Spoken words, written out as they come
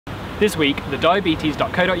This week, the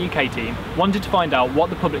Diabetes.co.uk team wanted to find out what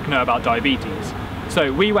the public know about diabetes.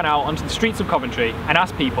 So we went out onto the streets of Coventry and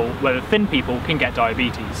asked people whether thin people can get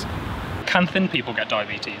diabetes. Can thin people get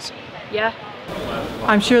diabetes? Yeah.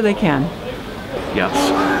 I'm sure they can. Yes.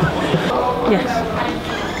 Yes.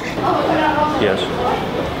 Yes.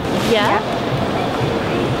 Yeah.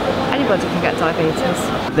 Anybody can get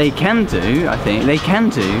diabetes. They can do, I think. They can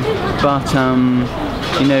do, but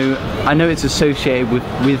you know, I know it's associated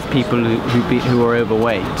with people who are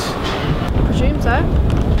overweight. I presume so.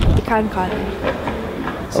 You can, kind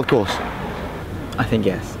of. Of course. I think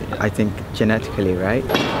yes. I think genetically, right?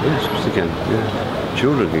 Yes, of course they can. Yeah.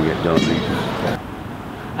 Children can get diabetes.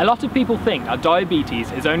 A lot of people think that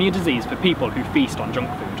diabetes is only a disease for people who feast on junk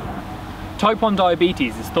food. Type 1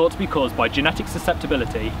 diabetes is thought to be caused by genetic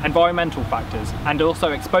susceptibility, environmental factors, and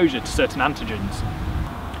also exposure to certain antigens.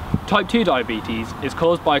 Type 2 diabetes is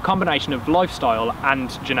caused by a combination of lifestyle and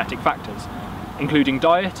genetic factors, including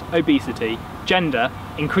diet, obesity, gender,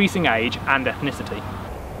 increasing age, and ethnicity.